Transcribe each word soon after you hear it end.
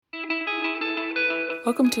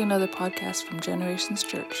Welcome to another podcast from Generations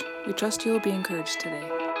Church. We trust you will be encouraged today.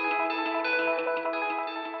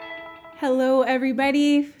 Hello,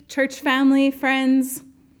 everybody, church family, friends,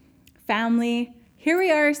 family. Here we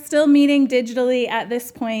are, still meeting digitally at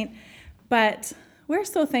this point, but we're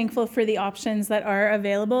so thankful for the options that are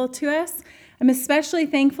available to us. I'm especially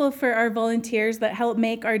thankful for our volunteers that help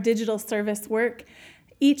make our digital service work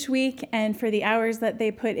each week and for the hours that they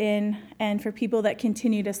put in and for people that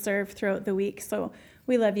continue to serve throughout the week. So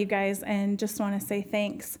we love you guys and just want to say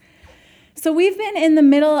thanks. So we've been in the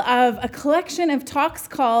middle of a collection of talks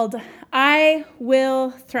called I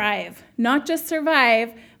Will Thrive. Not just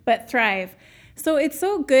survive, but thrive. So it's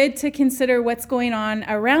so good to consider what's going on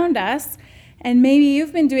around us. And maybe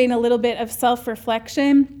you've been doing a little bit of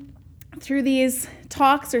self-reflection through these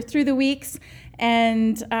talks or through the weeks.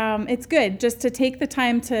 And it's good just to take the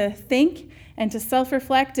time to think and to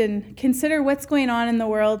self-reflect and consider what's going on in the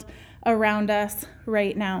world around us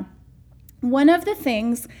right now. One of the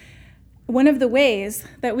ways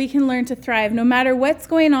that we can learn to thrive, no matter what's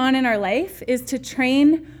going on in our life, is to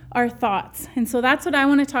train our thoughts. And so that's what I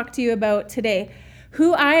want to talk to you about today.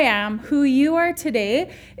 Who I am, who you are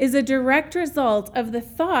today, is a direct result of the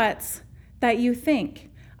thoughts that you think.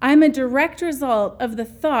 I'm a direct result of the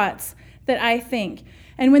thoughts that I think.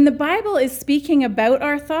 And when the Bible is speaking about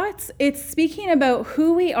our thoughts, it's speaking about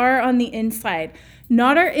who we are on the inside,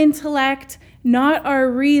 not our intellect, not our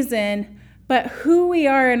reason, but who we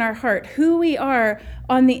are in our heart, who we are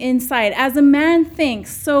on the inside. As a man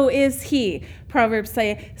thinks, so is he, Proverbs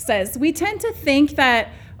says. We tend to think that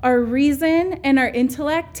our reason and our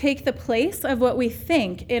intellect take the place of what we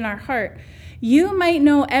think in our heart. You might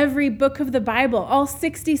know every book of the Bible, all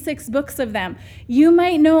 66 books of them. You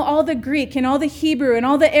might know all the Greek and all the Hebrew and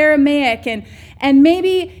all the Aramaic, and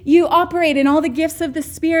maybe you operate in all the gifts of the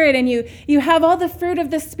Spirit and you have all the fruit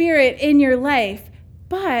of the Spirit in your life.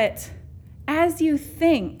 But as you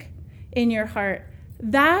think in your heart,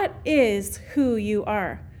 that is who you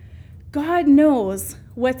are. God knows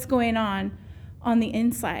what's going on the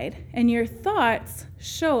inside, and your thoughts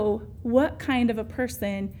show what kind of a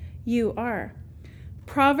person you are.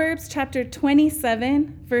 Proverbs chapter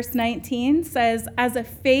 27, verse 19 says, "As a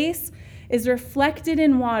face is reflected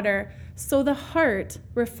in water, so the heart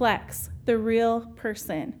reflects the real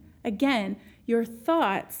person." Again, your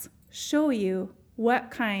thoughts show you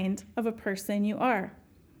what kind of a person you are.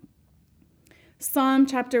 Psalm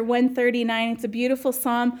chapter 139, it's a beautiful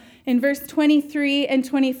psalm. In verse 23 and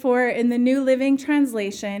 24 in the New Living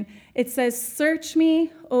Translation, it says, "Search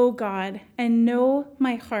me, O God, and know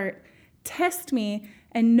my heart. Test me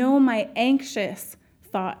and know my anxious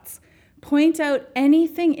thoughts. Point out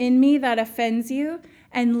anything in me that offends you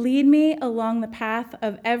and lead me along the path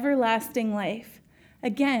of everlasting life."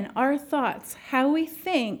 Again, our thoughts, how we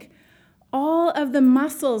think, all of the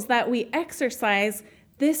muscles that we exercise,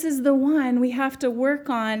 this is the one we have to work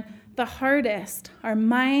on the hardest, our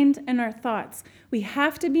mind and our thoughts. We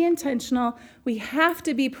have to be intentional. We have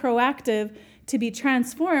to be proactive to be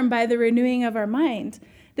transformed by the renewing of our mind.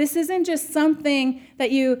 This isn't just something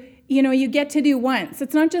that you get to do once.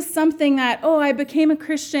 It's not just something that, I became a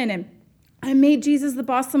Christian and I made Jesus the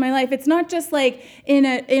boss of my life. It's not just like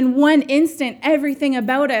in one instant, everything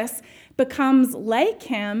about us becomes like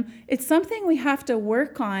him. It's something we have to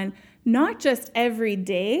work on, not just every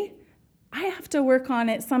day. I have to work on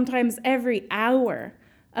it sometimes every hour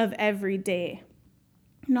of every day.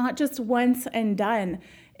 Not just once and done.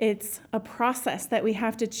 It's a process that we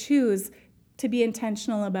have to choose to be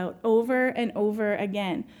intentional about over and over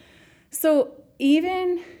again. So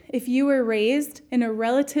even if you were raised in a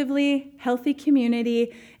relatively healthy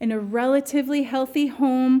community, in a relatively healthy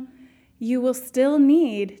home, you will still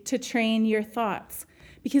need to train your thoughts,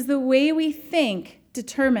 because the way we think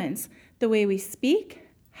determines the way we speak,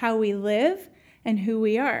 how we live, and who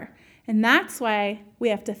we are. And that's why we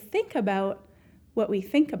have to think about what we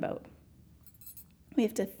think about. We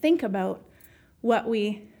have to think about what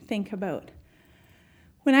we think about.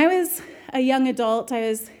 When I was a young adult, I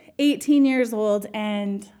was 18 years old,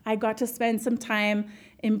 and I got to spend some time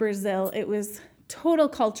in Brazil. It was total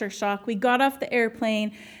culture shock. We got off the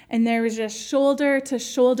airplane, and there was just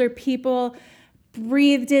shoulder-to-shoulder people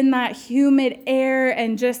breathed in that humid air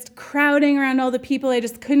and just crowding around all the people. I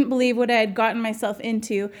just couldn't believe what I had gotten myself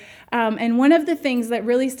into. And one of the things that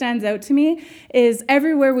really stands out to me is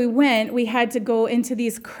everywhere we went, we had to go into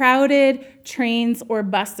these crowded trains or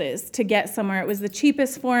buses to get somewhere. It was the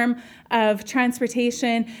cheapest form of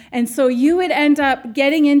transportation. And so you would end up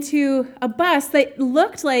getting into a bus that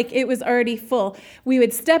looked like it was already full. We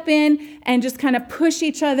would step in and just kind of push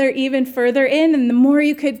each other even further in. And the more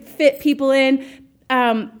you could fit people in,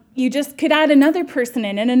 you just could add another person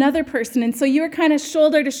in and another person. And so you were kind of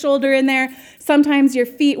shoulder to shoulder in there. Sometimes your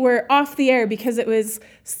feet were off the air because it was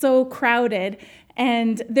so crowded.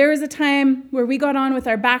 And there was a time where we got on with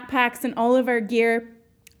our backpacks and all of our gear.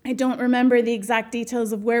 I don't remember the exact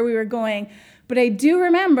details of where we were going, but I do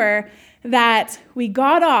remember that we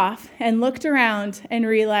got off and looked around and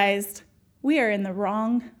realized we are in the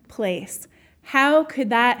wrong place. How could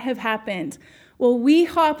that have happened? Well, we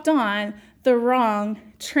hopped on the wrong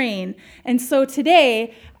train. And so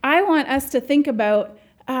today, I want us to think about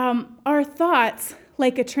our thoughts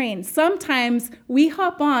like a train. Sometimes we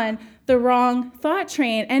hop on the wrong thought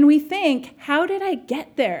train and we think, how did I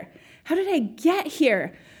get there? How did I get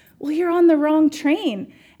here? Well, you're on the wrong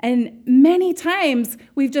train. And many times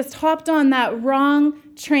we've just hopped on that wrong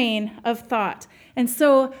train of thought. And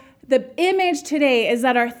so the image today is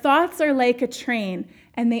that our thoughts are like a train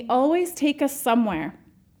and they always take us somewhere.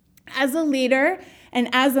 As a leader and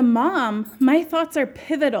as a mom, my thoughts are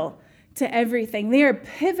pivotal to everything. They are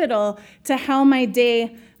pivotal to how my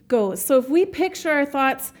day goes. So if we picture our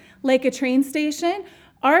thoughts like a train station,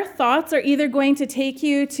 our thoughts are either going to take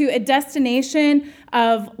you to a destination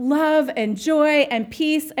of love and joy and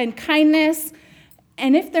peace and kindness.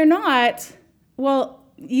 And if they're not, well,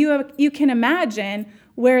 you can imagine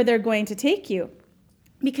where they're going to take you.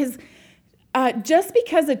 Because just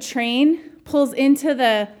because a train pulls into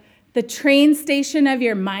the train station of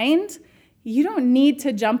your mind, you don't need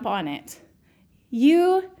to jump on it.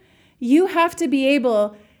 You have to be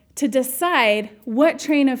able to decide what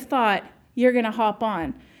train of thought you're going to hop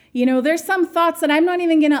on. You know, there's some thoughts that I'm not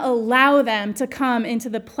even going to allow them to come into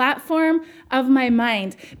the platform of my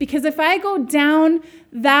mind. Because if I go down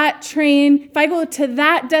that train, if I go to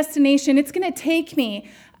that destination, it's going to take me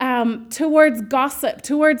towards gossip,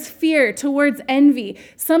 towards fear, towards envy.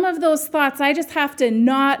 Some of those thoughts I just have to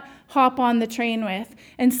not hop on the train with.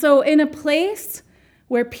 And so in a place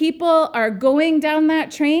where people are going down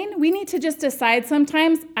that train, we need to just decide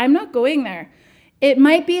sometimes, I'm not going there. It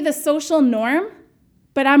might be the social norm,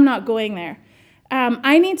 but I'm not going there.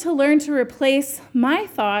 I need to learn to replace my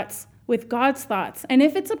thoughts with God's thoughts. And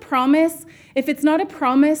if it's a promise, if it's not a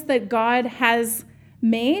promise that God has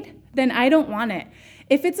made, then I don't want it.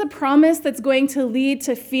 If it's a promise that's going to lead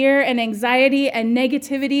to fear and anxiety and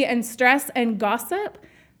negativity and stress and gossip,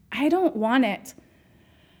 I don't want it.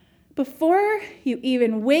 Before you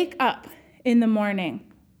even wake up in the morning,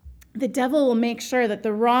 the devil will make sure that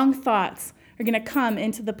the wrong thoughts are going to come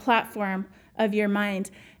into the platform of your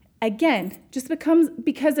mind. Again, just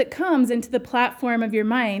because it comes into the platform of your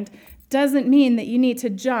mind doesn't mean that you need to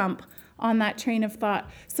jump on that train of thought.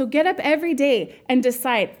 So get up every day and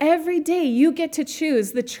decide. Every day you get to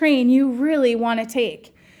choose the train you really want to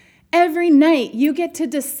take. Every night you get to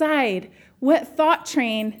decide what thought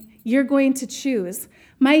train you're going to choose.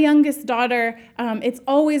 My youngest daughter, it's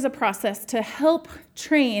always a process to help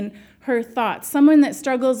train her thoughts. Someone that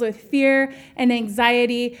struggles with fear and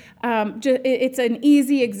anxiety, it's an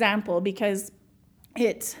easy example because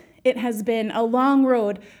it has been a long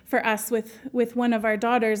road for us with one of our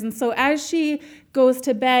daughters. And so as she goes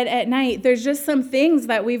to bed at night, there's just some things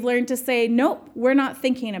that we've learned to say, nope, we're not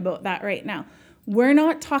thinking about that right now. We're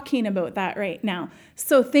not talking about that right now.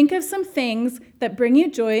 So think of some things that bring you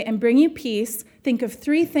joy and bring you peace. Think of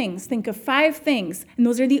 3 things. Think of 5 things. And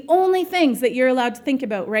those are the only things that you're allowed to think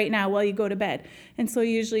about right now while you go to bed. And so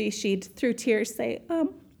usually she'd, through tears, say,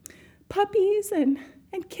 puppies and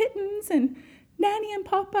kittens and Nanny and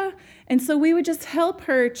Papa. And so we would just help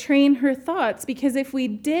her train her thoughts, because if we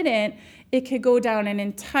didn't, it could go down an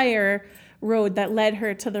entire road that led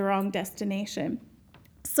her to the wrong destination.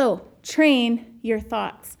 So train your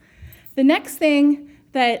thoughts. The next thing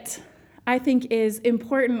that I think is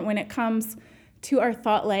important when it comes to our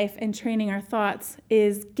thought life and training our thoughts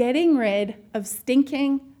is getting rid of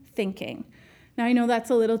stinking thinking. Now, I know that's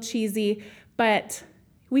a little cheesy, but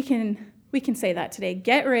we can say that today.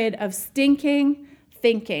 Get rid of stinking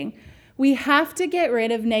thinking. We have to get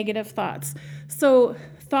rid of negative thoughts. So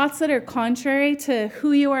thoughts that are contrary to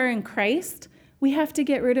who you are in Christ, we have to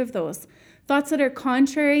get rid of those. Thoughts that are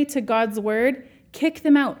contrary to God's word, kick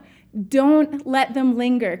them out. Don't let them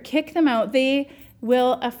linger. Kick them out. They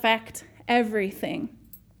will affect everything.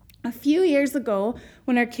 A few years ago,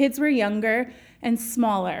 when our kids were younger and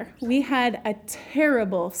smaller, we had a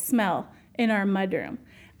terrible smell in our mudroom.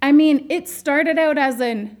 I mean, it started out as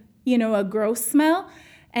a gross smell,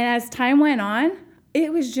 and as time went on,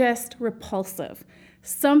 it was just repulsive.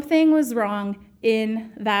 Something was wrong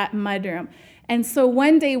in that mudroom. And so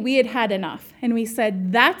one day we had enough, and we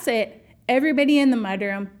said, that's it. Everybody in the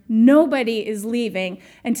mudroom, nobody is leaving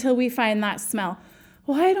until we find that smell.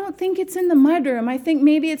 Well, I don't think it's in the mudroom. I think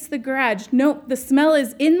maybe it's the garage. Nope, the smell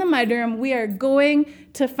is in the mudroom. We are going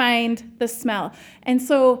to find the smell. And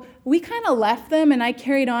so we kind of left them, and I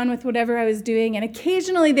carried on with whatever I was doing. And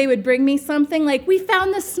occasionally they would bring me something like, we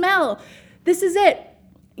found the smell. This is it.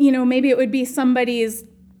 Maybe it would be somebody's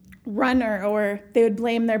runner, or they would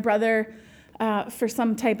blame their brother for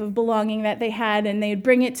some type of belonging that they had, and they'd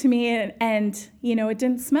bring it to me, and it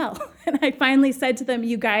didn't smell. And I finally said to them,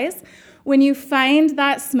 you guys, when you find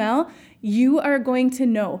that smell, you are going to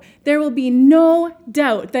know. There will be no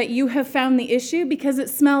doubt that you have found the issue because it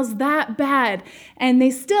smells that bad. And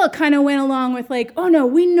they still kind of went along with like, oh no,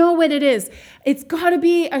 we know what it is. It's got to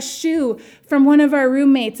be a shoe from one of our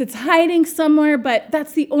roommates. It's hiding somewhere, but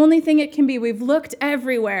that's the only thing it can be. We've looked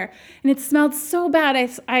everywhere. And it smelled so bad,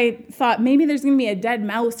 I thought maybe there's going to be a dead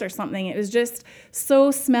mouse or something. It was just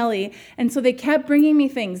so smelly. And so they kept bringing me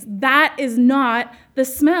things. That is not the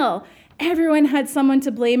smell. Everyone had someone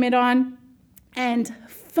to blame it on. And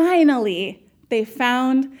finally, they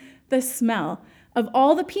found the smell. Of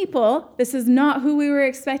all the people, this is not who we were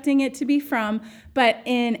expecting it to be from, but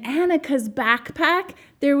in Annika's backpack,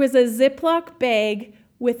 there was a Ziploc bag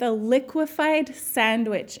with a liquefied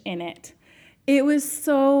sandwich in it. It was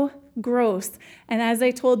so gross. And as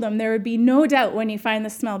I told them, there would be no doubt when you find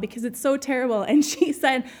the smell because it's so terrible. And she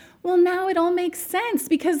said, well, now it all makes sense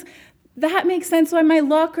because that makes sense why my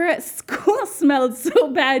locker at school smelled so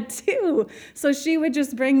bad too. So she would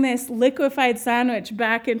just bring this liquefied sandwich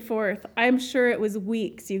back and forth. I'm sure it was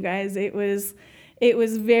weeks, you guys. It was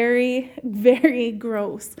very, very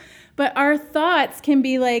gross. But our thoughts can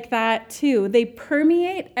be like that too. They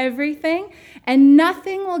permeate everything, and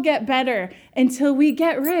nothing will get better until we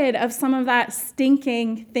get rid of some of that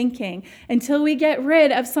stinking thinking, until we get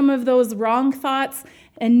rid of some of those wrong thoughts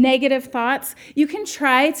and negative thoughts. You can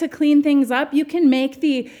try to clean things up. You can make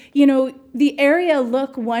the area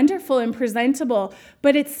look wonderful and presentable,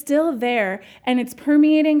 but it's still there and it's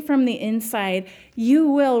permeating from the inside. You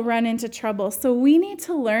will run into trouble. So we need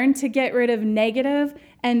to learn to get rid of negative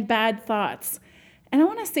and bad thoughts. And I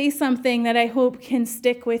want to say something that I hope can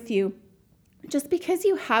stick with you. Just because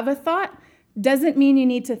you have a thought doesn't mean you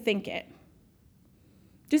need to think it.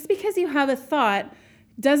 Just because you have a thought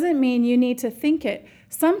doesn't mean you need to think it.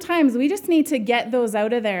 Sometimes we just need to get those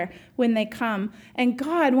out of there when they come. And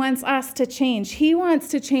God wants us to change. He wants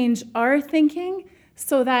to change our thinking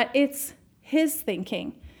so that it's His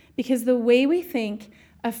thinking. Because the way we think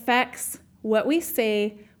affects what we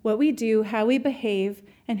say, what we do, how we behave,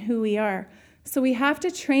 and who we are. So we have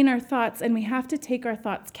to train our thoughts, and we have to take our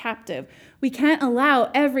thoughts captive. We can't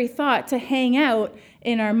allow every thought to hang out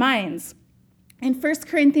in our minds. In 1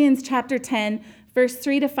 Corinthians chapter 10, verse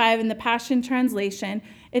 3-5 in the Passion Translation,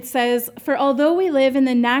 it says, "For although we live in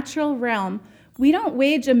the natural realm, we don't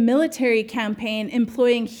wage a military campaign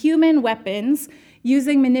employing human weapons,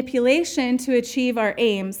 using manipulation to achieve our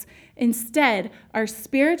aims. Instead, our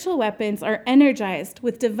spiritual weapons are energized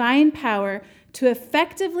with divine power to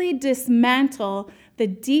effectively dismantle the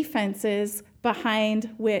defenses behind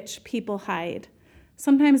which people hide."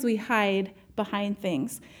 Sometimes we hide behind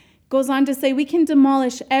things. Goes on to say, we can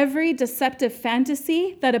demolish every deceptive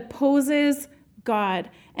fantasy that opposes God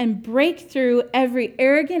and break through every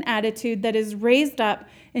arrogant attitude that is raised up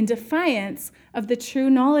in defiance of the true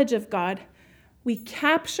knowledge of God. We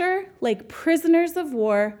capture, like prisoners of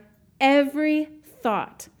war, every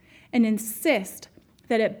thought and insist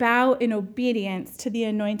that it bow in obedience to the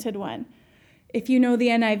Anointed One. If you know the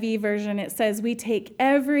NIV version, it says, we take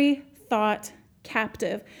every thought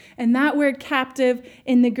captive. And that word captive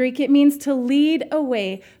in the Greek, it means to lead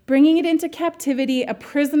away, bringing it into captivity, a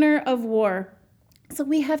prisoner of war. So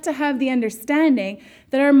we have to have the understanding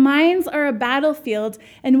that our minds are a battlefield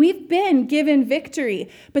and we've been given victory.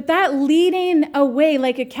 But that leading away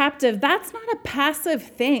like a captive, that's not a passive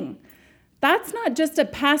thing. That's not just a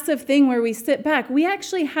passive thing where we sit back. We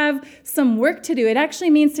actually have some work to do. It actually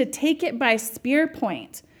means to take it by spear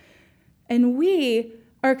point. And we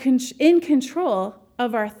are in control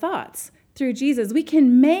of our thoughts through Jesus. We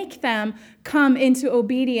can make them come into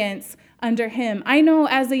obedience under Him. I know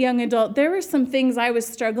as a young adult, there were some things I was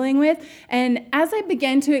struggling with. And as I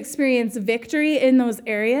began to experience victory in those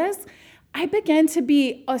areas, I began to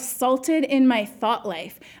be assaulted in my thought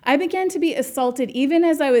life. I began to be assaulted even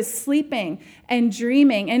as I was sleeping and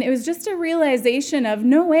dreaming. And it was just a realization of,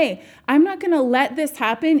 no way, I'm not going to let this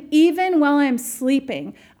happen even while I'm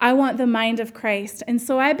sleeping. I want the mind of Christ. And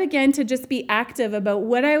so I began to just be active about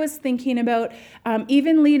what I was thinking about,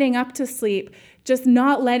 even leading up to sleep, just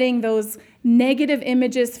not letting those negative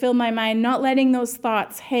images fill my mind, not letting those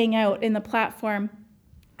thoughts hang out in the platform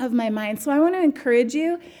of my mind. So I want to encourage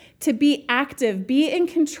you to be active, be in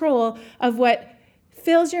control of what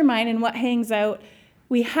fills your mind and what hangs out,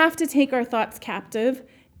 we have to take our thoughts captive,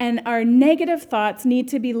 and our negative thoughts need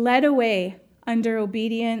to be led away under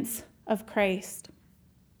obedience of Christ.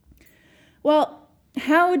 Well,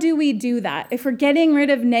 how do we do that? If we're getting rid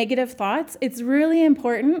of negative thoughts, it's really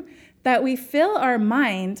important that we fill our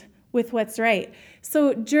mind with what's right.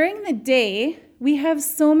 So during the day, we have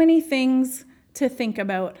so many things to think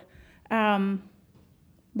about.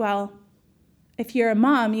 Well, if you're a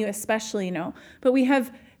mom, you especially know. But we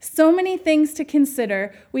have so many things to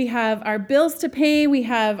consider. We have our bills to pay. We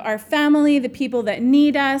have our family, the people that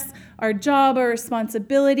need us, our job, our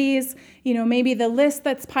responsibilities, maybe the list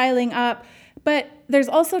that's piling up. But there's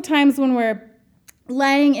also times when we're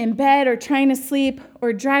laying in bed or trying to sleep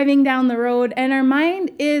or driving down the road, and our mind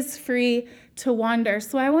is free to wander.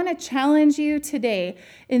 So I want to challenge you today.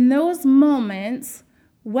 In those moments,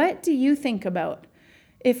 what do you think about?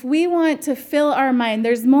 If we want to fill our mind,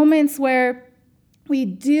 there's moments where we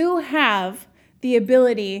do have the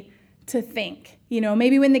ability to think.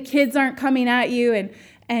 Maybe when the kids aren't coming at you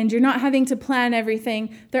and you're not having to plan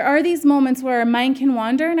everything, there are these moments where our mind can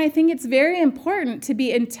wander, and I think it's very important to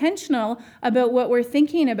be intentional about what we're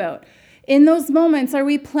thinking about. In those moments, are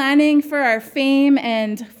we planning for our fame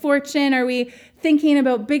and fortune? Are we thinking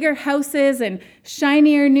about bigger houses and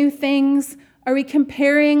shinier new things? Are we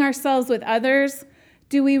comparing ourselves with others?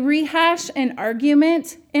 Do we rehash an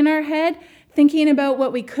argument in our head, thinking about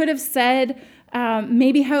what we could have said,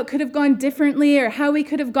 maybe how it could have gone differently or how we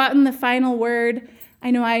could have gotten the final word?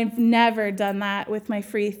 I know I've never done that with my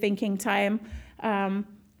free thinking time.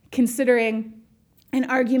 Considering an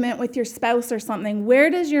argument with your spouse or something, where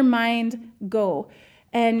does your mind go?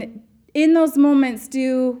 And in those moments,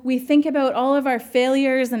 do we think about all of our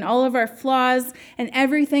failures and all of our flaws and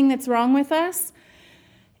everything that's wrong with us?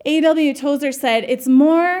 A.W. Tozer said, "It's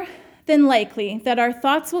more than likely that our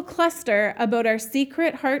thoughts will cluster about our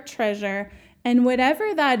secret heart treasure, and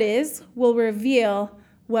whatever that is will reveal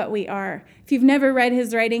what we are." If you've never read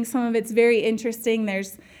his writing, some of it's very interesting.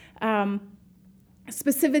 There's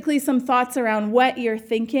specifically some thoughts around what you're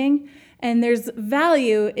thinking, and there's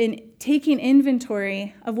value in taking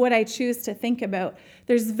inventory of what I choose to think about.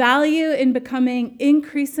 There's value in becoming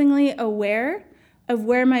increasingly aware of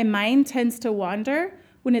where my mind tends to wander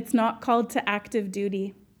when it's not called to active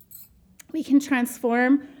duty. We can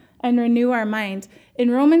transform and renew our mind.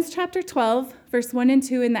 In Romans chapter 12, verse 1 and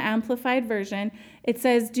 2 in the Amplified Version, it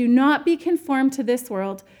says, "Do not be conformed to this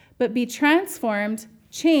world, but be transformed,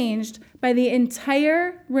 changed by the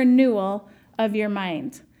entire renewal of your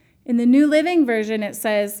mind." In the New Living Version, it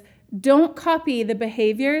says, "Don't copy the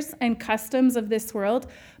behaviors and customs of this world,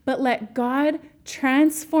 but let God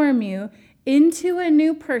transform you into a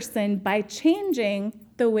new person by changing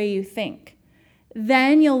the way you think.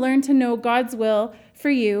 Then you'll learn to know God's will for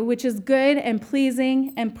you, which is good and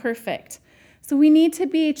pleasing and perfect." So we need to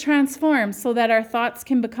be transformed so that our thoughts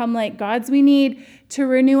can become like God's. We need to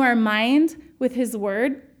renew our mind with his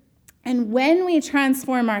word. And when we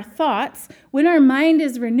transform our thoughts, when our mind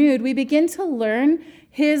is renewed, we begin to learn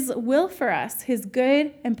his will for us, his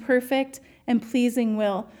good and perfect and pleasing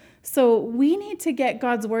will. So we need to get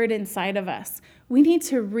God's word inside of us. We need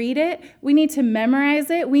to read it. We need to memorize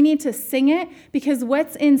it. We need to sing it, because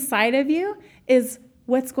what's inside of you is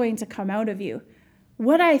what's going to come out of you.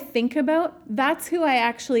 What I think about, that's who I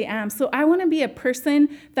actually am. So I want to be a person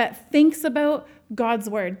that thinks about God's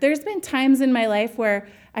word. There's been times in my life where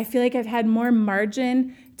I feel like I've had more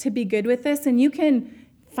margin to be good with this, and you can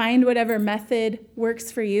find whatever method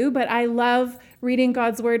works for you, but I love reading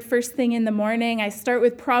God's word first thing in the morning. I start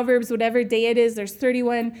with Proverbs, whatever day it is. There's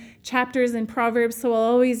 31 chapters in Proverbs, so I'll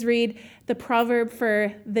always read the proverb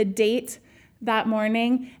for the date that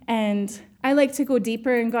morning. And I like to go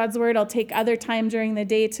deeper in God's word. I'll take other time during the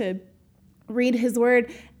day to read his word.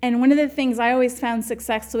 And one of the things I always found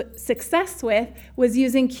success with was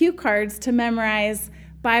using cue cards to memorize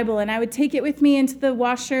Bible. And I would take it with me into the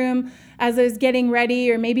washroom as I was getting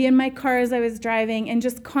ready, or maybe in my car as I was driving, and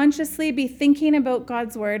just consciously be thinking about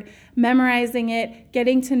God's word, memorizing it,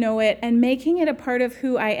 getting to know it, and making it a part of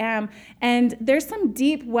who I am. And there's some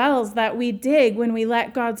deep wells that we dig when we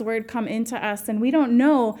let God's word come into us, and we don't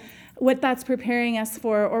know what that's preparing us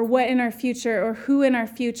for, or what in our future, or who in our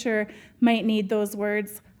future might need those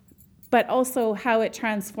words, but also how it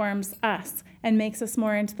transforms us and makes us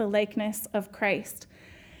more into the likeness of Christ.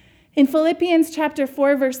 In Philippians chapter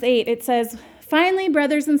 4, verse 8, it says, "Finally,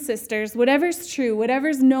 brothers and sisters, whatever's true,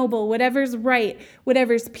 whatever's noble, whatever's right,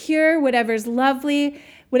 whatever's pure, whatever's lovely,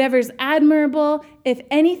 whatever's admirable, if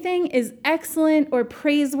anything is excellent or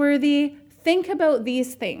praiseworthy, think about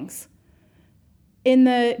these things." In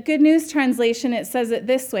the Good News translation, it says it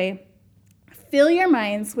this way: fill your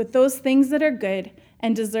minds with those things that are good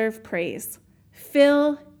and deserve praise.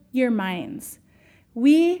 Fill your minds.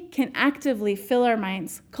 We can actively fill our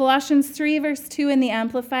minds. Colossians 3 verse 2 in the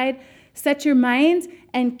Amplified: set your mind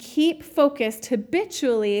and keep focused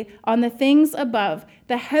habitually on the things above,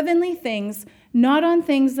 the heavenly things, not on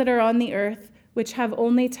things that are on the earth, which have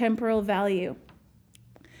only temporal value.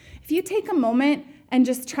 If you take a moment and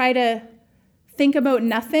just try to think about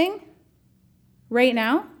nothing right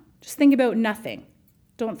now, just think about nothing.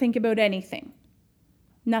 Don't think about anything.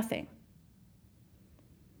 Nothing.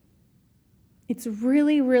 It's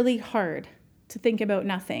really, really hard to think about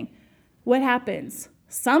nothing. What happens?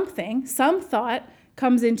 Some thought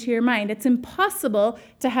comes into your mind. It's impossible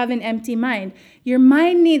to have an empty mind. Your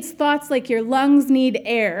mind needs thoughts like your lungs need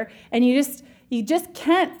air, and you just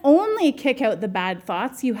can't only kick out the bad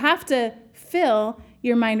thoughts. You have to fill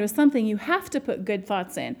your mind with something. You have to put good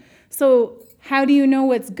thoughts in. So how do you know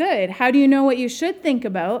what's good? How do you know what you should think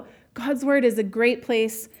about? God's word is a great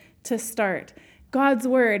place to start. God's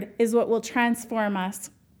word is what will transform us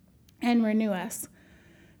and renew us.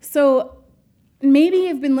 So maybe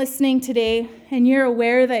you've been listening today and you're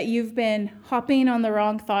aware that you've been hopping on the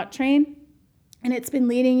wrong thought train and it's been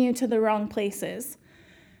leading you to the wrong places.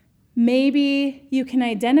 Maybe you can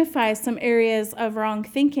identify some areas of wrong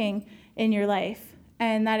thinking in your life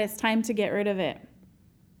and that it's time to get rid of it.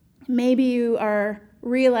 Maybe you are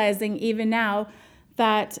realizing even now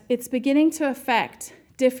that it's beginning to affect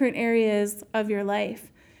different areas of your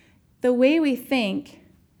life. The way we think,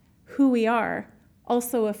 who we are,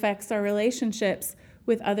 also affects our relationships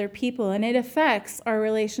with other people, and it affects our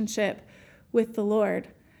relationship with the Lord.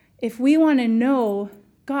 If we want to know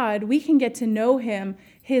God, we can get to know him,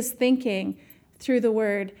 his thinking, through the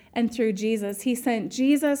word and through Jesus. He sent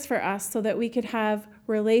Jesus for us so that we could have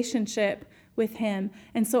relationship with him.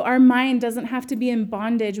 And so our mind doesn't have to be in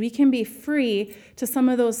bondage. We can be free to some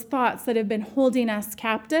of those thoughts that have been holding us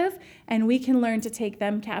captive, and we can learn to take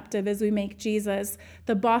them captive as we make Jesus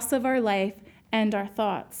the boss of our life and our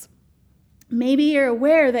thoughts. Maybe you're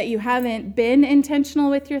aware that you haven't been intentional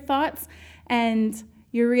with your thoughts, and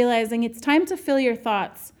you're realizing it's time to fill your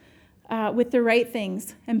thoughts with the right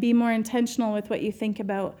things and be more intentional with what you think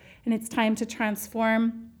about. And it's time to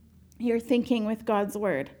transform your thinking with God's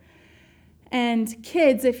word. And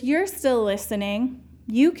kids, if you're still listening,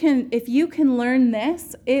 if you can learn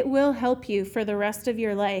this, it will help you for the rest of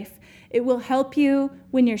your life. It will help you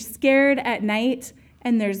when you're scared at night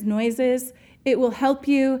and there's noises. It will help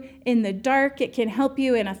you in the dark. It can help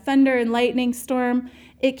you in a thunder and lightning storm.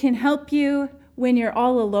 It can help you when you're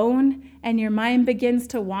all alone and your mind begins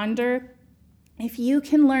to wander. If you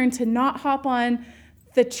can learn to not hop on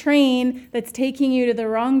the train that's taking you to the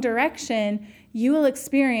wrong direction, you will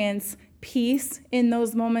experience peace in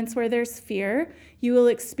those moments where there's fear. You will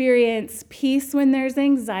experience peace when there's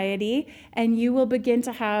anxiety, and you will begin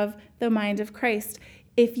to have the mind of Christ.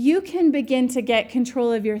 If you can begin to get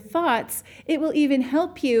control of your thoughts, it will even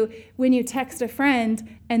help you when you text a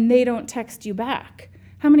friend and they don't text you back.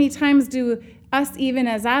 How many times do us, even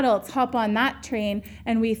as adults, hop on that train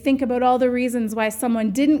and we think about all the reasons why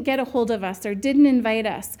someone didn't get a hold of us or didn't invite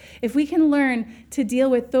us? If we can learn to deal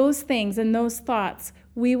with those things and those thoughts,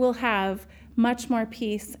 we will have much more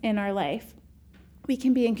peace in our life. We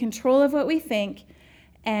can be in control of what we think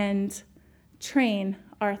and train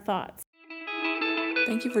our thoughts.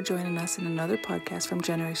 Thank you for joining us in another podcast from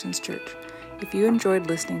Generations Church. If you enjoyed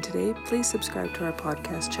listening today, please subscribe to our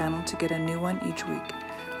podcast channel to get a new one each week.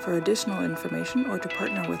 For additional information or to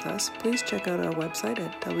partner with us, please check out our website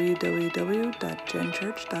at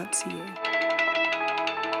www.genchurch.ca.